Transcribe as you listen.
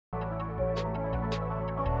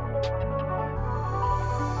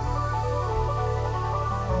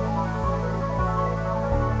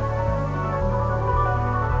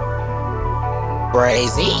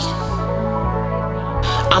Brazy.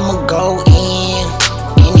 I'ma go in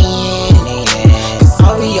the end. Cause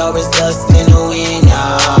all we are is dust in the wind,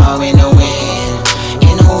 y'all. In the wind,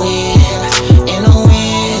 in the wind, in the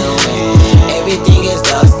wind. Everything is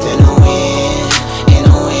dust in the wind, in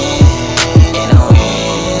the wind, in the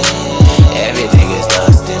wind. Everything is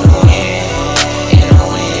dust in the wind, in the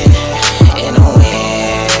wind, in the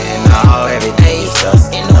wind. Oh, everything is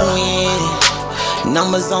dust in the wind.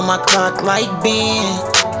 Numbers on my clock like Ben.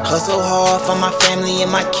 Hustle hard for my family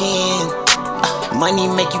and my kin. Money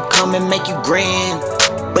make you come and make you grand,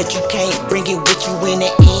 but you can't bring it with you in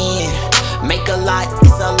the end. Make a lot,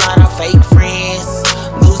 it's a lot of fake friends.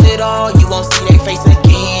 Lose it all, you won't see their face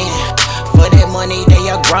again. For that money, they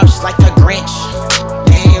are grouch like the Grinch.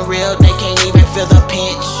 They ain't real, they can't even feel the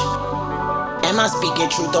pinch. Am I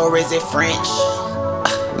speaking truth or is it French?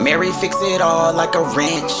 Mary fix it all like a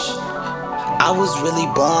wrench. I was really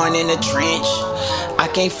born in the trench. I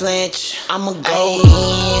can't flinch, I'ma go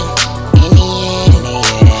in the end.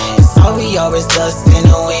 Cause all we are is dust in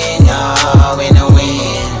the wind, oh, in the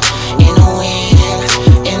wind, in the wind,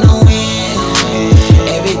 in the wind.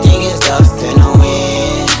 Everything is dust in the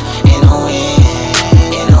wind, in the wind,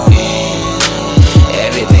 in the wind.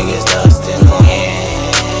 Everything is dust in the wind,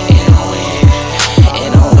 in the wind, in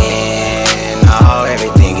the wind. Oh,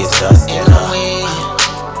 everything is dust in the wind.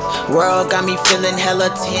 World got me feeling hella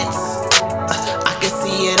tense. I can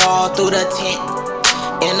see it all through the tent.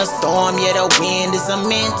 In a storm, yeah, the wind is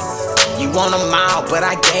immense. You want a mile, but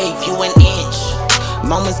I gave you an inch.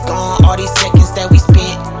 Moments gone, all these seconds that we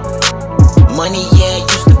spent. Money, yeah,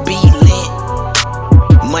 used to be lit.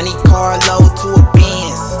 Money car load to a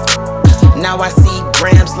Benz. Now I see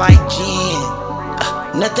grams like gin.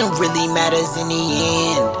 Nothing really matters in the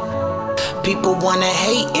end. People wanna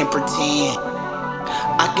hate and pretend.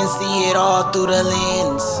 I can see it all through the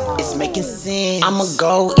lens. It's making sense. I'ma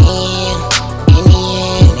go in the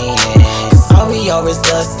end. Cause all we are is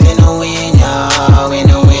dust in the wind, y'all. In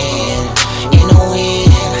the wind.